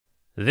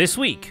This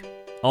week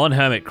on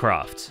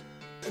Hermitcraft.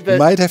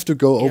 Might have to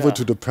go over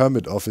to the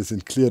permit office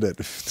and clear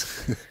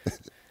that.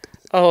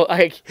 Oh,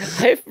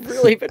 I've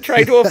really been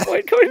trying to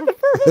avoid going to the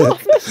permit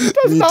office. It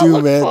does not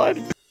look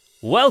fun.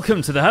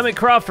 Welcome to the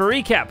Hermitcraft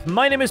recap.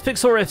 My name is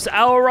PixelRiffs,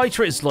 our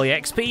writer is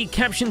LoyXP.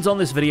 Captions on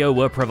this video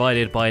were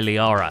provided by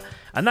Liara.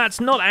 And that's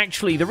not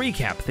actually the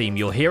recap theme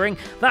you're hearing,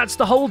 that's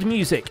the hold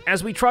music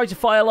as we try to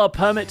file our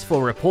permit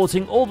for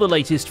reporting all the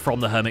latest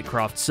from the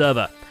Hermitcraft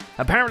server.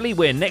 Apparently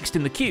we're next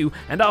in the queue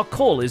and our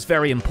call is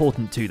very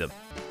important to them.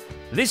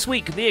 This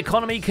week, the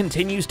economy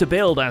continues to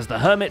build as the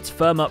Hermits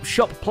firm up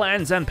shop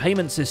plans and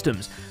payment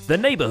systems, the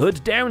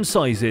neighborhood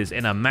downsizes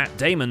in a Matt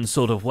Damon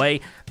sort of way,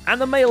 and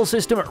the mail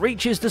system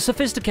reaches the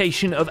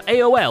sophistication of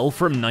AOL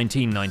from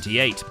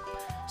 1998.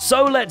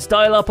 So let's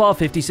dial up our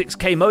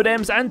 56k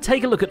modems and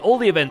take a look at all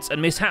the events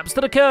and mishaps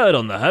that occurred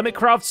on the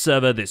Hermitcraft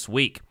server this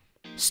week.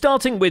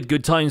 Starting with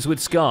Good Times with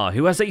Scar,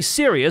 who has a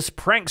serious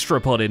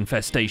prankstropod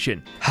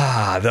infestation.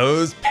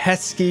 Those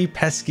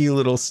pesky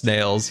little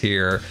snails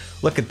here.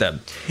 Look at them.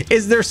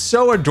 They're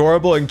so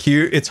adorable and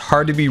cute, it's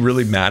hard to be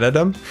really mad at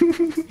them.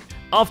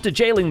 After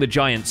jailing the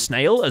giant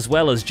snail, as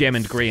well as Gem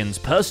and Grian's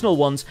personal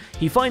ones,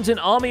 he finds an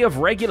army of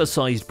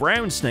regular-sized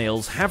brown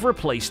snails have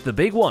replaced the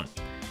big one.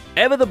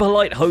 Ever the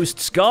polite host,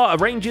 Scar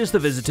arranges the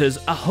visitors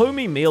a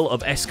homey meal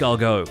of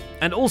escargot,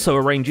 and also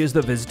arranges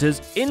the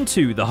visitors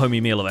into the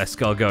homey meal of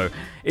escargot.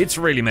 It's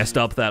really messed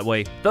up that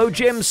way. Though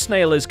Gem's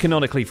snail is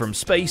canonically from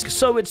space,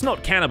 so it's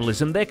not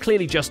cannibalism, they're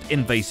clearly just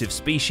invasive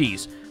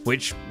species,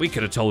 which we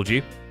could have told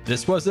you.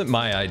 This wasn't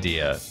my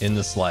idea in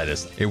the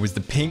slightest. It was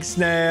the pink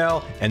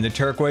snail and the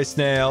turquoise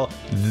snail.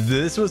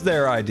 This was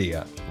their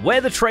idea.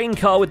 Where the train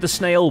car with the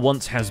snail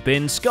once has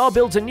been, Scar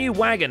builds a new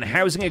wagon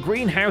housing a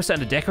greenhouse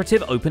and a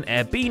decorative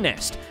open-air bee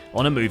nest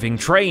on a moving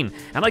train,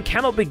 and I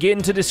cannot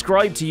begin to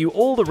describe to you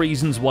all the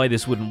reasons why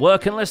this wouldn't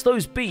work unless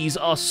those bees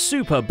are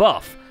super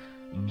buff.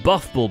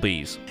 Buffable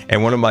bees.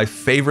 And one of my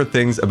favorite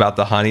things about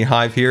the honey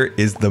hive here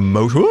is the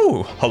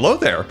Ooh, hello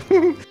there.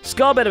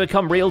 Scar better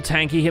become real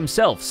tanky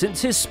himself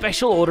since his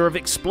special order of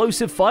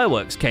explosive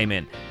fireworks came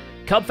in.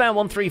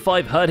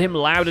 Cubfan135 heard him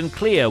loud and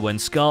clear when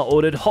Scar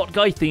ordered hot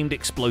guy themed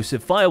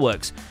explosive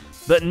fireworks,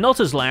 but not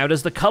as loud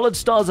as the coloured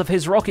stars of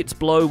his rockets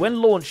blow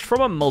when launched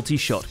from a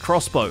multi-shot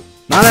crossbow.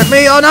 Not at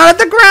me, oh not at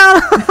the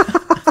ground!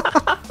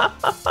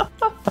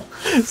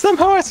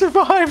 Somehow I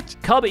survived!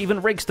 Cub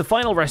even rigs the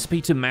final recipe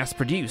to mass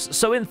produce,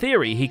 so in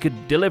theory he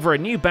could deliver a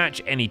new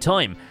batch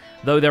anytime.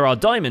 Though there are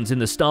diamonds in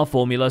the star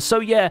formula, so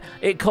yeah,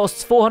 it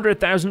costs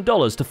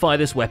 $400,000 to fire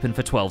this weapon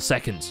for 12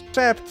 seconds.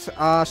 Except,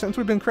 since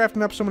we've been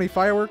crafting up so many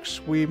fireworks,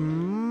 we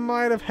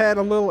might have had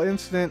a little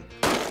incident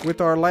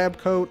with our lab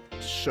coat,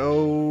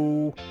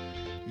 so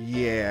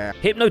yeah.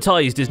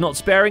 Hypnotized is not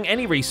sparing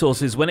any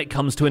resources when it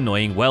comes to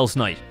annoying Wells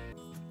Knight.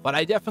 But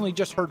I definitely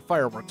just heard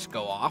fireworks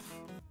go off.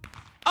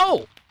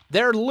 Oh!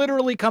 They're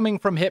literally coming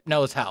from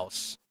Hypno's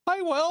house. Hi,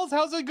 Wells.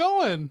 How's it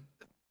going?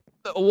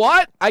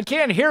 What? I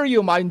can't hear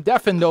you. I'm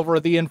deafened over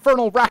the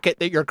infernal racket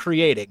that you're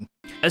creating.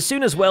 As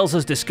soon as Wells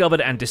has discovered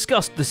and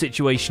discussed the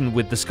situation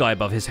with the sky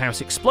above his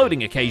house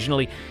exploding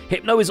occasionally,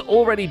 Hypno is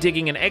already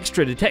digging an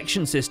extra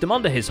detection system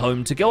under his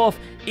home to go off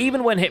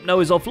even when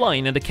Hypno is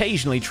offline and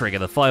occasionally trigger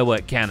the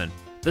firework cannon.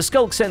 The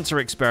Skulk sensor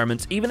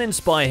experiments even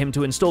inspire him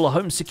to install a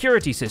home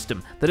security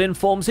system that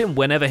informs him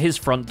whenever his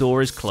front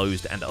door is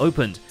closed and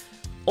opened.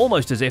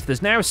 Almost as if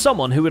there's now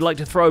someone who would like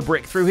to throw a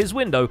brick through his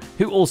window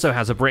who also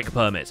has a brick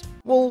permit.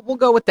 We'll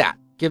go with that.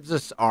 Gives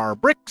us our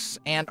bricks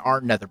and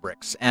our nether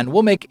bricks, and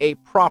we'll make a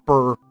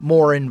proper,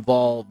 more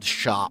involved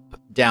shop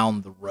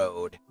down the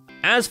road.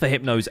 As for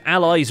Hypno's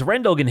allies,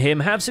 Rendog and him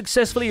have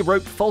successfully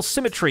roped false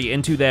symmetry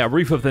into their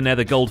Roof of the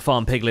Nether Gold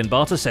Farm Piglin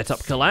Barter setup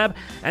collab,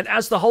 and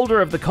as the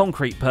holder of the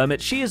concrete permit,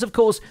 she is of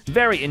course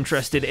very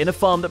interested in a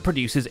farm that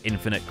produces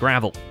infinite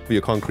gravel. For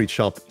your concrete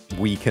shop,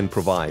 we can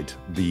provide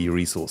the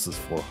resources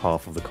for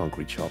half of the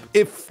concrete shop.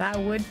 If that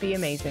would be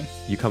amazing.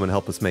 You come and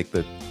help us make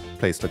the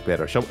place look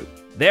better.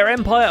 Their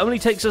empire only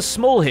takes a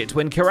small hit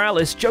when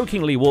Keralis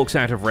jokingly walks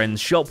out of Ren's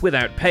shop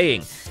without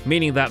paying,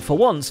 meaning that for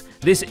once,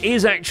 this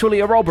is actually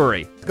a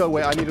robbery. Go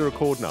away, I need to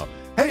record now.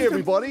 Hey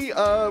everybody,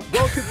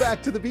 welcome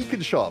back to the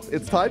beacon shop.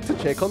 It's time to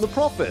check on the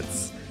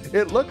profits.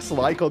 It looks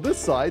like on this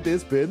side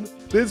there's been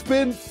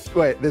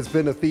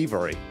a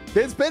thievery.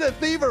 There's been a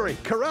thievery,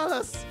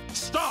 Keralis!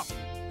 Stop!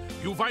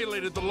 You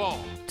violated the law.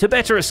 To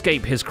better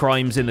escape his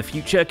crimes in the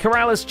future,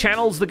 Keralis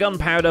channels the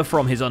gunpowder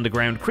from his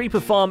underground creeper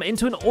farm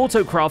into an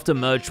autocrafter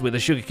merged with a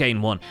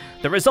sugarcane one.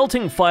 The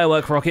resulting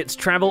firework rockets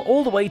travel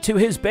all the way to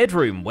his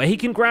bedroom, where he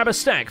can grab a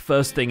stack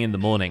first thing in the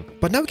morning.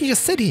 But now we can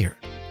just sit here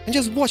and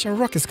just watch our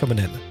rockets coming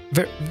in.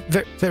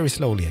 Very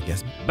slowly, I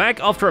guess.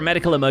 Back after a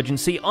medical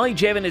emergency,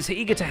 Jevin is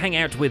eager to hang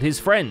out with his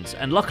friends,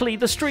 and luckily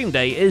the stream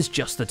day is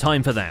just the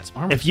time for that.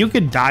 If you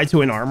could die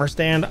to an armor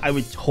stand, I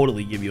would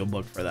totally give you a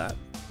book for that.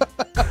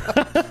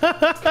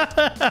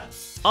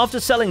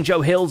 After selling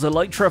Joe Hill's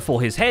elytra for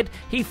his head,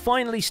 he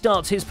finally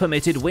starts his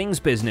permitted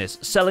wings business,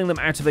 selling them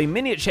out of a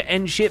miniature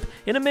end ship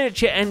in a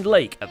miniature end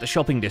lake at the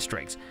shopping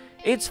district.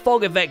 It's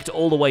fog effect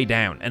all the way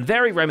down, and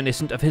very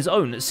reminiscent of his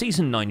own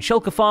Season 9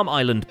 Shulker Farm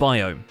Island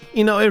biome.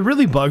 You know, it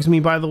really bugs me,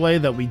 by the way,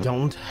 that we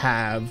don't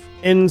have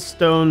end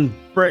stone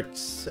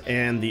bricks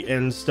and the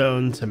end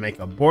stone to make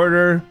a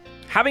border.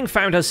 Having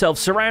found herself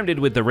surrounded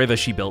with the river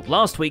she built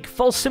last week,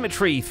 False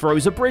Symmetry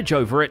throws a bridge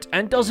over it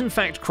and does in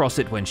fact cross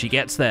it when she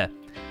gets there.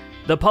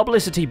 The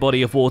publicity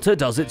body of water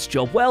does its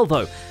job well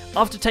though.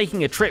 After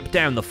taking a trip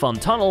down the fun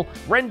tunnel,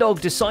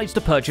 Rendog decides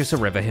to purchase a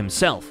river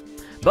himself.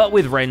 But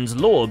with Ren's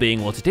lore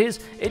being what it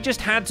is, it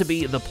just had to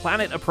be the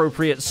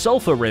planet-appropriate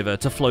Sulphur River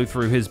to flow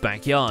through his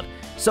backyard.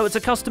 So it's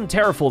a custom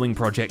terraforming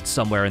project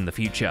somewhere in the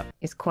future.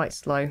 It's quite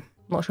slow.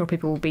 Not sure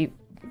people will be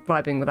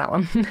vibing with that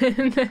one.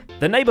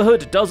 The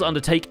neighborhood does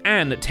undertake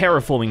an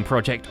terraforming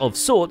project of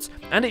sorts,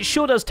 and it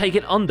sure does take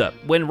it under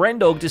when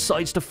Rendog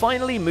decides to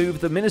finally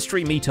move the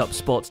Ministry meetup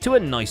spot to a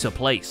nicer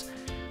place.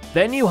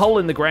 Their new hole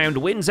in the ground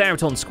wins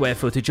out on square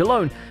footage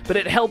alone, but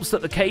it helps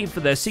that the cave for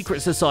their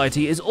secret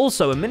society is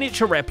also a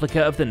miniature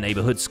replica of the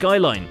neighborhood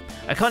skyline,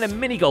 a kind of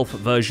mini-golf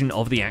version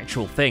of the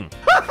actual thing.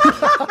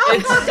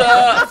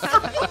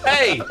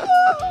 Hey!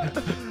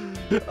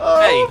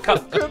 Hey,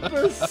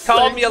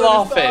 calm your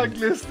laughing.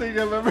 Ugliest thing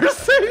I've ever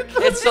seen.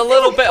 It's a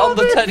little bit on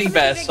the teddy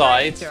bear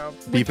side.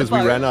 Beepers,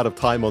 we ran out of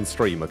time on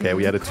stream, okay?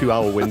 We had a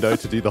 2-hour window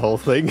to do the whole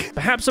thing.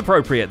 Perhaps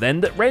appropriate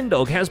then that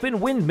Rendog has been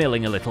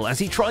windmilling a little as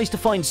he tries to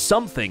find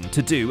something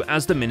to do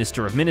as the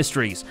Minister of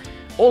Ministries.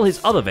 All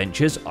his other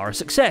ventures are a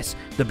success.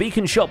 The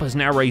Beacon Shop has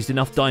now raised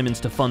enough diamonds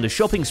to fund a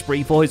shopping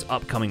spree for his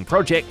upcoming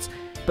projects,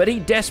 but he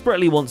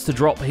desperately wants to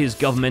drop his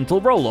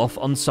governmental roll-off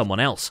on someone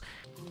else.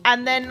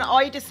 And then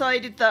I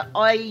decided that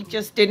I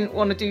just didn't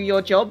want to do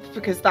your job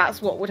because that's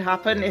what would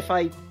happen if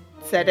I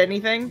said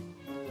anything.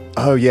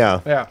 Oh, yeah.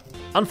 Yeah.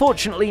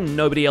 Unfortunately,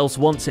 nobody else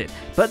wants it,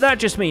 but that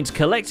just means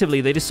collectively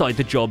they decide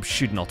the job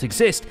should not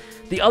exist.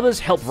 The others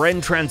help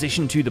Ren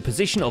transition to the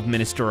position of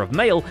Minister of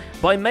Mail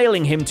by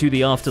mailing him to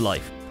the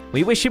afterlife.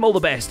 We wish him all the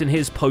best in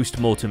his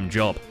post-mortem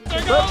job.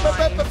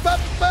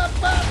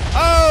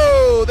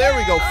 Oh, there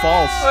we go,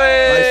 false.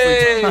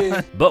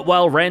 Hey. But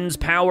while Ren's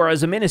power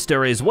as a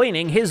minister is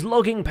waning, his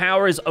logging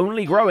power is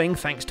only growing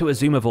thanks to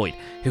Azumavoid,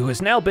 who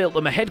has now built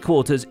them a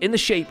headquarters in the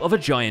shape of a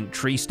giant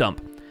tree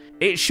stump.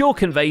 It sure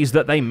conveys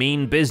that they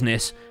mean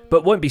business,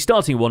 but won't be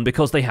starting one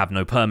because they have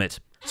no permit.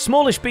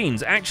 Smallish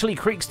Beans actually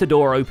creaks the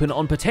door open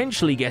on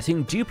potentially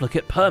getting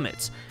duplicate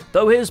permits,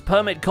 though his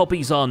permit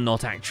copies are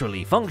not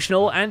actually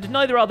functional, and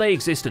neither are they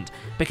existent,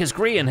 because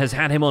Grian has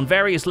had him on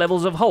various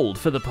levels of hold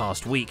for the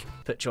past week.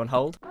 Put you on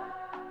hold.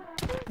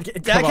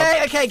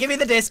 Okay, give me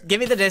the disc,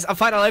 I'm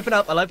fine, I'll open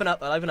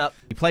up.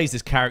 He plays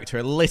this character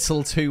a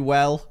little too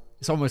well.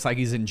 It's almost like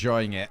he's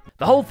enjoying it.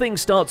 The whole thing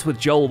starts with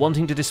Joel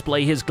wanting to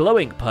display his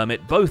glowing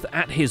permit both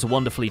at his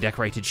wonderfully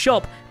decorated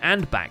shop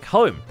and back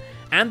home.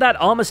 And that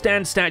armor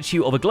stand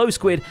statue of a glow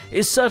squid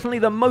is certainly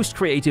the most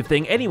creative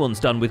thing anyone's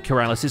done with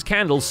Corrales'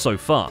 candles so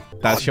far.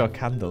 That's your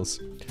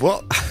candles.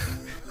 What?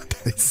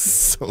 That is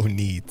so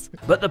neat.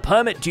 But the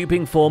permit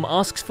duping form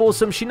asks for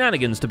some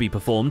shenanigans to be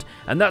performed,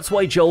 and that's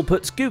why Joel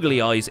puts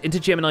googly eyes into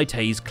Gemini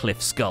Tay's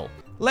cliff skull.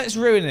 Let's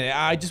ruin it.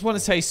 I just want to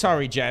say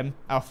sorry, Gem,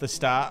 off the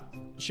start.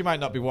 She might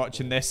not be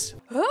watching this.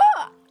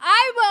 Oh,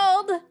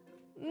 I rolled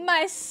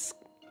my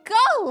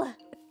skull.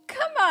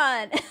 Come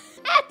on.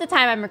 At the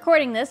time I'm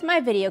recording this,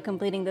 my video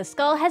completing the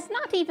skull has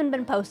not even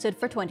been posted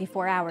for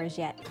 24 hours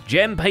yet.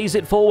 Gem pays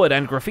it forward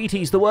and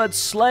graffitis the word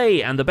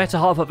slay and the better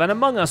half of an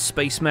Among Us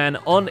spaceman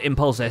on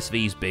Impulse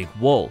SV's big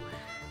wall.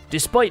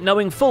 Despite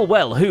knowing full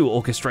well who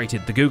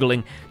orchestrated the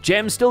Googling,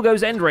 Gem still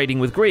goes end raiding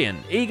with Grian,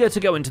 eager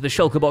to go into the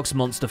Shulker Box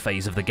monster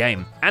phase of the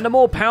game. And a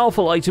more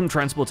powerful item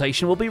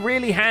transportation will be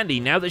really handy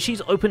now that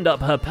she's opened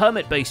up her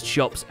permit-based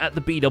shops at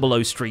the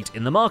B00 Street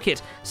in the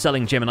market,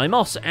 selling Gemini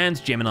Moss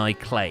and Gemini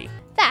Clay.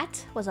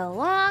 That was a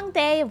long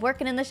day of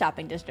working in the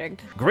shopping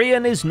district.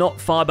 Grian is not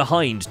far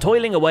behind,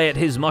 toiling away at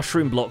his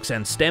mushroom blocks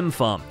and stem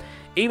farm,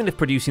 even if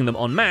producing them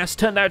en masse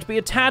turned out to be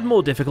a tad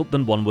more difficult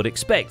than one would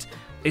expect,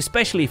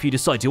 especially if you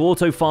decide to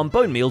auto-farm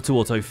bone meal to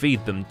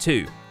auto-feed them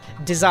too.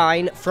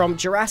 Design from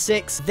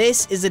Jurassics.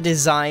 This is a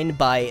design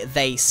by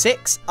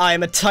They6.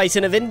 I'm a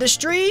titan of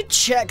industry.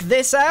 Check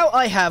this out.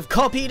 I have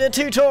copied a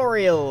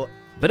tutorial.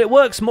 But it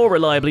works more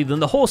reliably than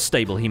the horse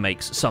stable he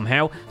makes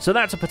somehow, so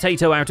that's a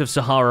potato out of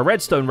Sahara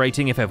Redstone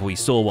rating if ever we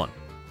saw one.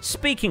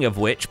 Speaking of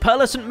which,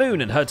 Pearlescent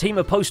Moon and her team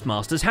of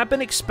postmasters have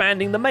been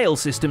expanding the mail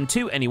system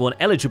to anyone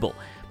eligible.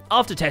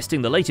 After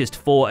testing the latest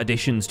 4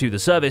 additions to the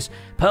service,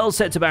 Pearl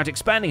sets about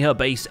expanding her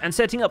base and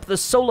setting up the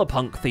solar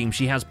punk theme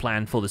she has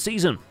planned for the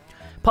season.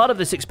 Part of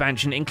this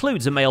expansion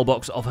includes a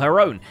mailbox of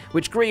her own,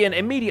 which Grian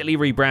immediately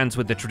rebrands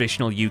with the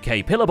traditional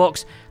UK pillar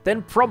box,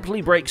 then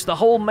promptly breaks the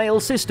whole mail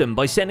system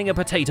by sending a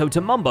potato to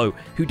Mumbo,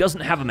 who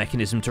doesn't have a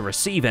mechanism to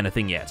receive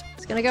anything yet.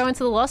 It's gonna go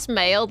into the lost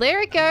mail.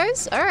 There it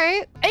goes. All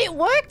right. It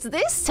worked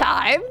this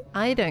time.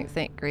 I don't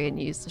think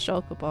Grian used the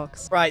shulker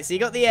box. Right, so you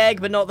got the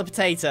egg, but not the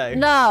potato.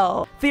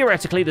 No.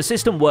 Theoretically, the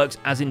system works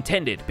as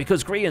intended,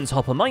 because Grian's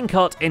hopper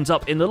minecart ends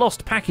up in the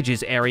lost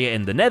packages area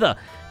in the Nether,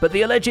 but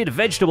the alleged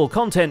vegetable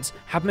contents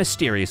have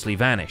mysteriously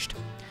vanished.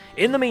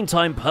 In the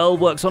meantime, Pearl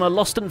works on a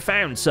lost and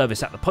found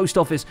service at the post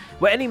office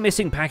where any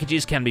missing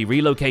packages can be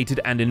relocated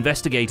and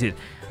investigated,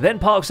 then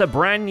parks a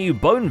brand new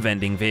bone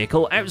vending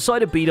vehicle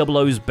outside of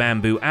B00's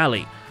Bamboo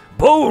Alley.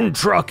 Bone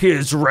truck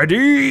is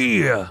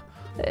ready!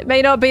 It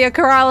may not be a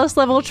Corrales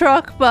level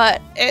truck,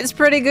 but it's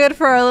pretty good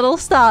for a little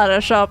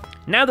starter shop.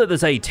 Now that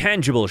there's a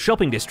tangible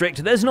shopping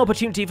district, there's an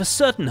opportunity for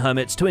certain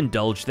hermits to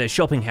indulge their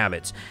shopping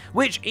habits,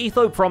 which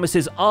Etho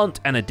promises aren't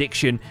an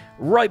addiction,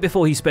 right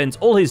before he spends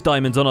all his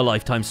diamonds on a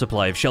lifetime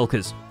supply of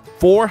shulkers.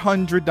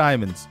 400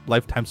 diamonds,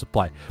 lifetime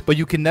supply, but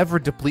you can never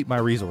deplete my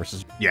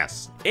resources.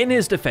 Yes. In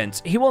his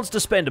defense, he wants to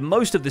spend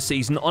most of the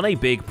season on a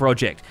big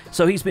project,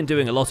 so he's been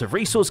doing a lot of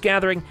resource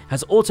gathering,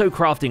 has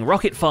auto-crafting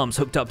rocket farms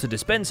hooked up to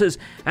dispensers,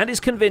 and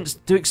is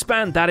convinced to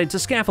expand that into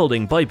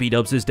scaffolding by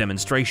B-Dubs'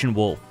 demonstration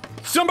wall.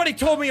 Somebody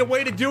told me a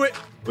way to do it.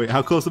 Wait,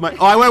 how close am I?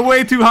 Oh, I went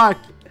way too high.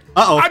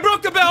 Uh-oh. I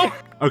broke the bell.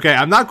 Okay,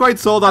 I'm not quite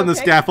sold on the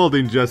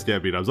scaffolding just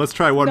yet, B-Dubs. Let's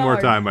try one more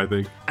time, I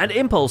think. And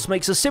Impulse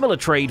makes a similar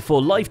trade for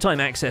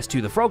lifetime access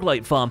to the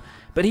Froglight farm,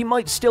 but he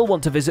might still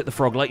want to visit the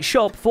Froglight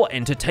shop for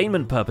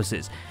entertainment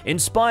purposes.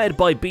 Inspired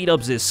by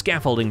B-Dubs'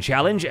 scaffolding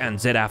challenge and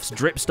Zedaf's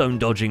dripstone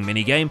dodging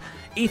minigame,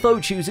 Etho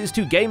chooses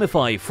to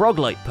gamify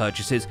Froglight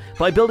purchases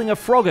by building a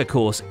Frogger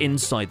course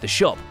inside the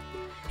shop.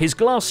 His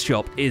glass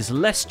shop is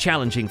less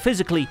challenging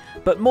physically,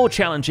 but more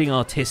challenging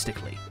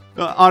artistically.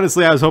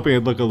 Honestly, I was hoping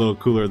it'd look a little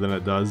cooler than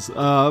it does,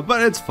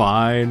 but it's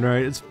fine,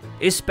 right?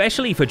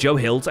 Especially for Joe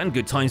Hills and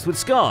Good Times with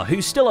Scar,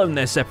 who still own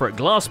their separate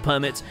glass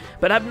permits,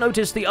 but have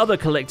noticed the other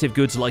collective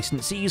goods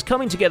licensees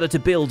coming together to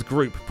build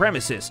group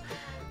premises.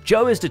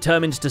 Joe is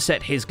determined to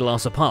set his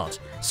glass apart,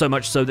 so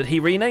much so that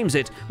he renames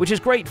it, which is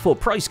great for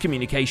price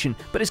communication,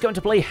 but is going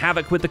to play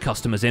havoc with the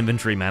customer's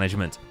inventory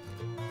management.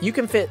 You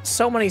can fit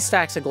so many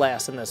stacks of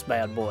glass in this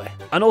bad boy.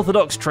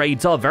 Unorthodox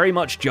trades are very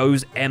much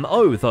Joe's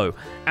MO, though,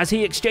 as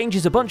he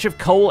exchanges a bunch of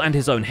coal and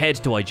his own head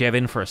to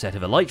Ijevin for a set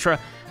of elytra,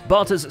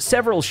 barters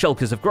several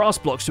shulkers of grass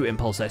blocks to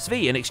Impulse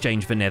SV in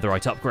exchange for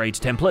netherite upgrade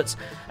templates,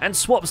 and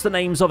swaps the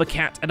names of a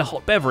cat and a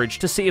hot beverage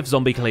to see if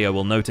Zombie Cleo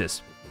will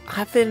notice.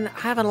 I've been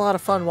having a lot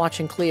of fun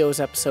watching Cleo's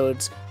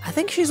episodes. I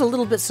think she's a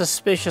little bit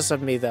suspicious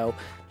of me, though.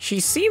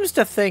 She seems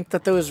to think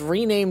that those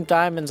renamed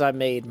diamonds I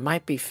made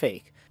might be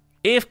fake.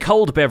 If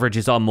cold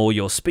beverages are more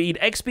your speed,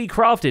 XP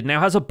Crafted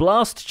now has a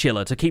blast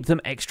chiller to keep them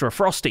extra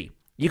frosty.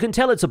 You can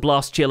tell it's a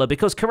blast chiller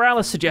because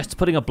Corrales suggests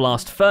putting a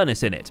blast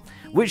furnace in it,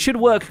 which should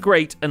work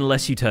great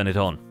unless you turn it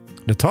on.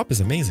 The top is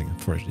amazing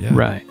for it, yeah.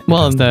 Right.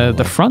 Well, and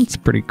the front's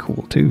pretty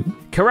cool too.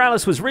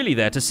 Corrales was really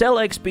there to sell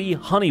XP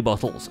honey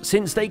bottles,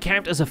 since they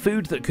count as a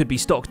food that could be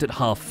stocked at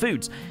half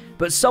foods,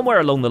 but somewhere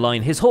along the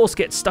line his horse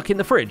gets stuck in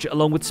the fridge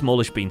along with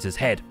Smallish Beans'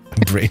 head.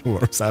 Brain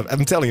worms,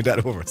 I'm telling you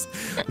that worms.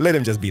 Let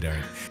him just be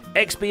there.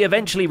 XP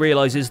eventually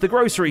realizes the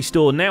grocery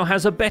store now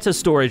has a better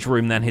storage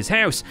room than his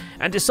house,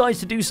 and decides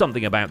to do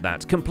something about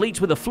that, complete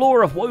with a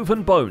floor of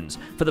woven bones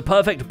for the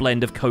perfect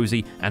blend of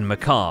cozy and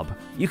macabre.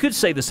 You could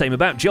say the same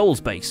about Joel's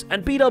base,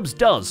 and B-Dubs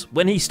does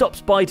when he stops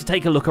by to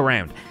take a look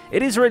around.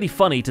 It is really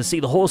funny to see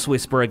the Horse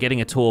Whisperer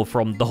getting a tour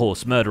from the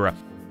Horse Murderer.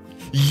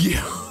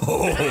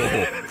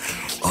 Yo!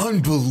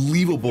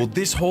 Unbelievable.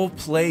 This whole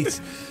place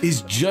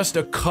is just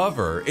a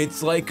cover.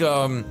 It's like,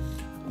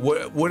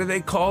 what do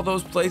they call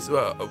those places?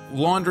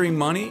 Laundering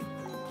money?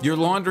 You're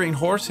laundering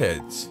horse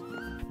heads.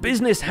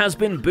 Business has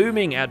been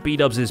booming at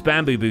B-Dubs'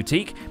 Bamboo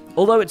Boutique,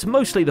 although it's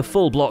mostly the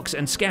full blocks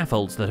and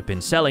scaffolds that have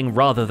been selling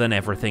rather than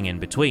everything in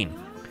between.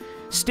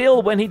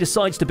 Still, when he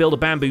decides to build a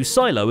bamboo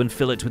silo and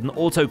fill it with an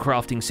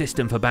auto-crafting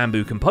system for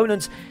bamboo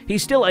components, he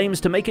still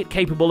aims to make it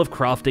capable of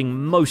crafting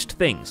most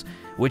things,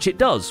 which it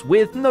does,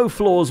 with no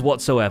flaws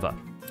whatsoever.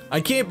 I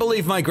can't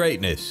believe my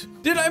greatness.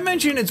 Did I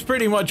mention it's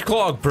pretty much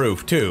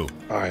clog-proof, too?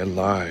 I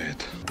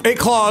lied. It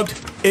clogged.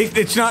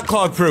 It's not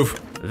clog-proof.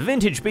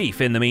 Vintage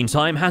Beef, in the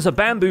meantime, has a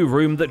bamboo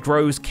room that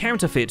grows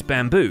counterfeit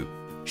bamboo.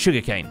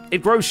 Sugarcane.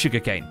 It grows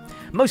sugarcane.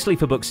 Mostly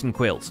for books and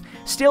quills.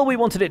 Still, we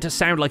wanted it to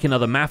sound like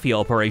another mafia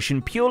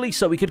operation purely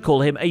so we could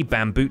call him a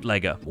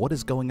bambootlegger. What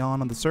is going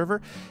on the server?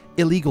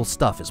 Illegal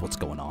stuff is what's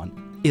going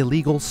on.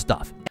 Illegal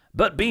stuff.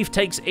 But Beef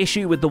takes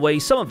issue with the way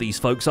some of these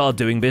folks are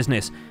doing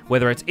business,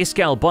 whether it's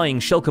Iskal buying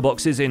shulker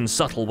boxes in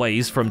subtle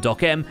ways from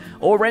Doc M,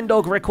 or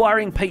Rendog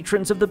requiring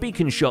patrons of the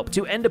Beacon Shop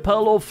to ender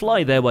pearl or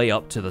fly their way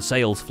up to the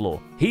sales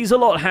floor. He's a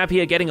lot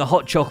happier getting a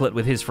hot chocolate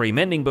with his free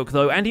mending book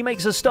though, and he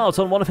makes a start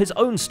on one of his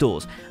own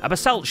stores, a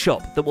basalt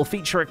shop that will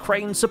feature a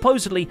crane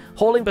supposedly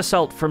hauling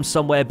basalt from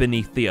somewhere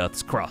beneath the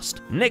Earth's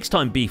crust. Next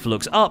time Beef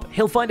looks up,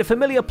 he'll find a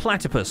familiar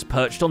platypus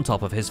perched on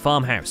top of his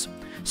farmhouse.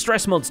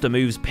 Stress Monster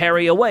moves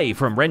Perry away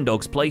from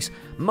Rendog's place,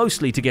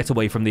 mostly to get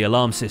away from the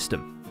alarm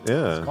system.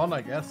 Yeah. It's fun,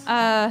 I guess.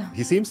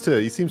 He seems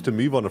to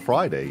move on a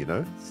Friday, you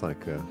know? It's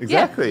like,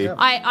 exactly. Yeah.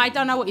 I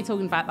don't know what you're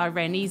talking about though,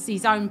 Ren. He's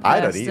his own I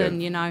don't either.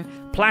 person, you know.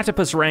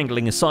 Platypus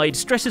wrangling aside,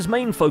 Stress's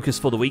main focus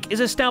for the week is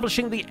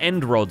establishing the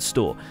End Rod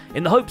store,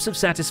 in the hopes of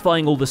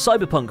satisfying all the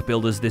cyberpunk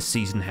builders this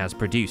season has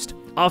produced.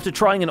 After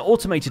trying an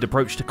automated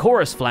approach to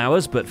chorus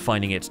flowers, but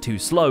finding it too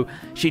slow,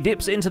 she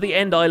dips into the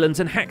End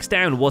Islands and hacks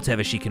down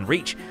whatever she can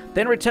reach,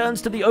 then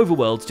returns to the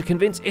overworlds to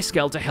convince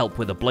Iskall to help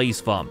with a blaze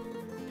farm.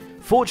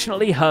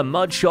 Fortunately, her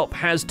mud shop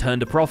has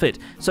turned a profit,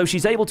 so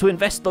she's able to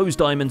invest those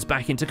diamonds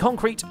back into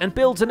concrete and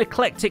builds an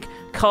eclectic,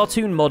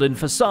 cartoon modern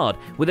facade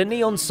with a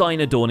neon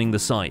sign adorning the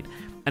side.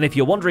 And if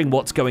you're wondering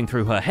what's going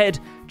through her head,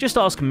 just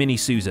ask Mini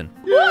Susan.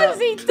 What has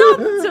he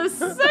done to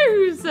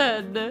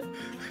Susan?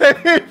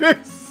 It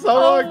is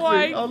so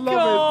ugly. I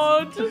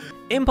love God.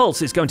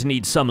 Impulse is going to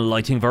need some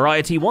lighting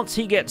variety once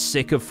he gets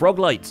sick of frog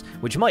lights,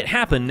 which might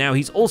happen now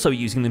he's also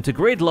using them to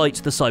grid light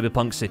the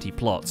cyberpunk city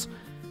plots.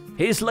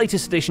 His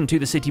latest addition to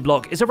the city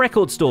block is a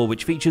record store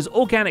which features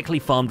organically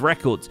farmed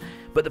records,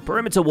 but the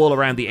perimeter wall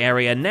around the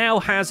area now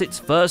has its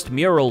first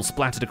mural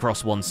splattered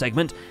across one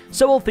segment,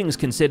 so all things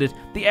considered,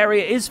 the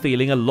area is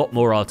feeling a lot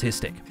more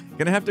artistic.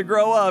 Gonna have to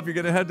grow up, you're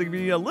gonna have to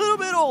be a little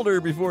bit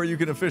older before you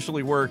can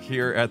officially work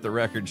here at the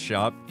record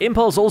shop.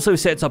 Impulse also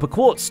sets up a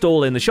quartz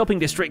stall in the shopping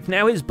district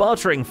now his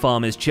bartering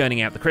farm is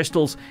churning out the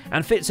crystals,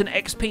 and fits an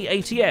XP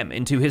ATM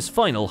into his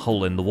final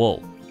hole in the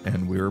wall.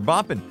 And we were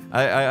bopping.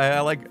 I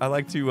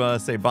like to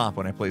say bop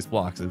when I place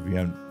blocks, if you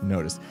haven't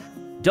noticed.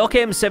 Doc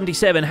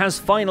M77 has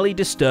finally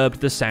disturbed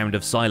the sound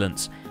of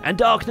silence, and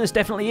darkness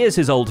definitely is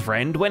his old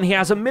friend when he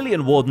has a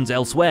million wardens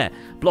elsewhere,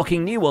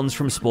 blocking new ones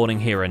from spawning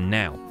here and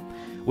now.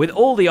 With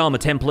all the armor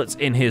templates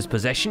in his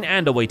possession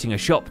and awaiting a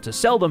shop to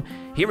sell them,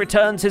 he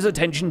returns his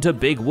attention to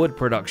big wood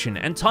production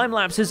and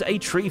time-lapses a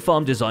tree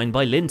farm designed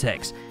by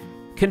Lintex.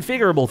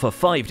 Configurable for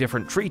 5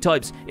 different tree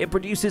types, it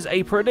produces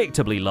a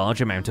predictably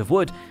large amount of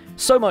wood,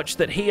 so much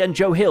that he and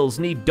Joe Hills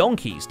need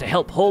donkeys to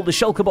help haul the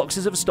shulker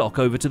boxes of stock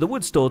over to the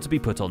wood store to be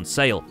put on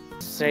sale.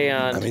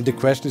 I mean, the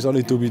question is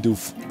only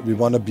we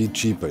want to be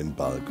cheaper in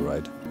bulk,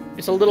 right?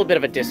 It's a little bit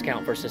of a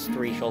discount versus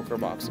 3 shulker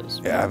boxes.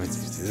 Yeah, but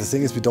the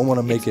thing is we don't want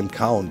to make him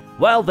count.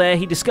 While there,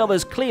 he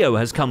discovers Cleo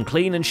has come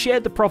clean and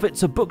shared the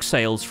profits of book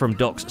sales from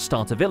Doc's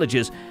starter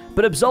villagers,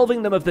 but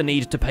absolving them of the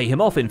need to pay him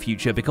off in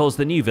future because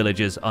the new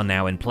villagers are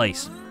now in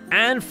place.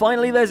 And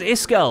finally there's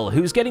Iskall,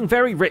 who's getting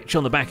very rich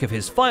on the back of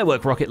his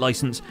firework rocket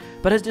license,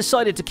 but has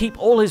decided to keep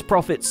all his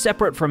profits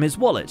separate from his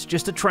wallet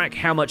just to track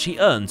how much he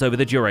earns over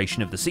the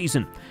duration of the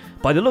season.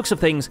 By the looks of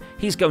things,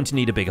 he's going to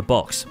need a bigger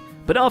box.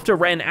 But after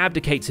Ren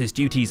abdicates his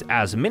duties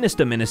as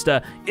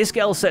Minister,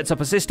 Iskall sets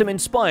up a system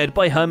inspired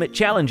by Hermit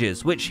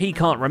challenges, which he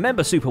can't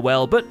remember super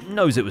well, but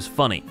knows it was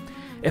funny.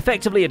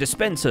 Effectively a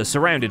dispenser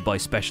surrounded by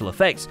special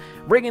effects,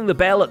 ringing the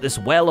bell at this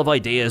well of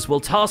ideas will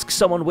task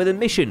someone with a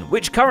mission,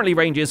 which currently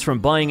ranges from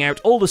buying out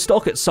all the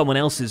stock at someone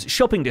else's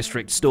shopping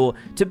district store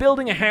to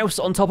building a house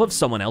on top of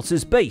someone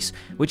else's base,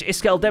 which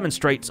Iskall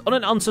demonstrates on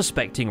an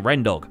unsuspecting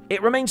Rendog.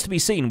 It remains to be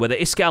seen whether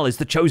Iskall is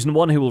the chosen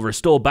one who will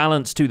restore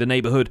balance to the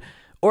neighborhood,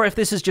 or if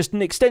this is just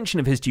an extension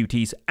of his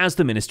duties as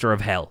the Minister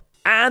of Hell.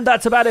 And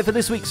that's about it for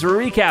this week's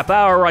recap.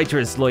 Our writer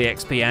is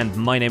LoyXP and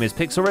my name is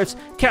Pixel.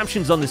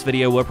 Captions on this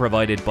video were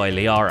provided by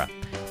Liara.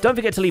 Don't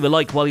forget to leave a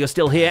like while you're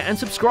still here and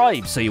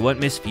subscribe so you won't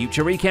miss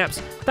future recaps.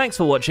 Thanks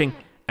for watching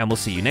and we'll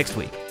see you next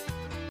week.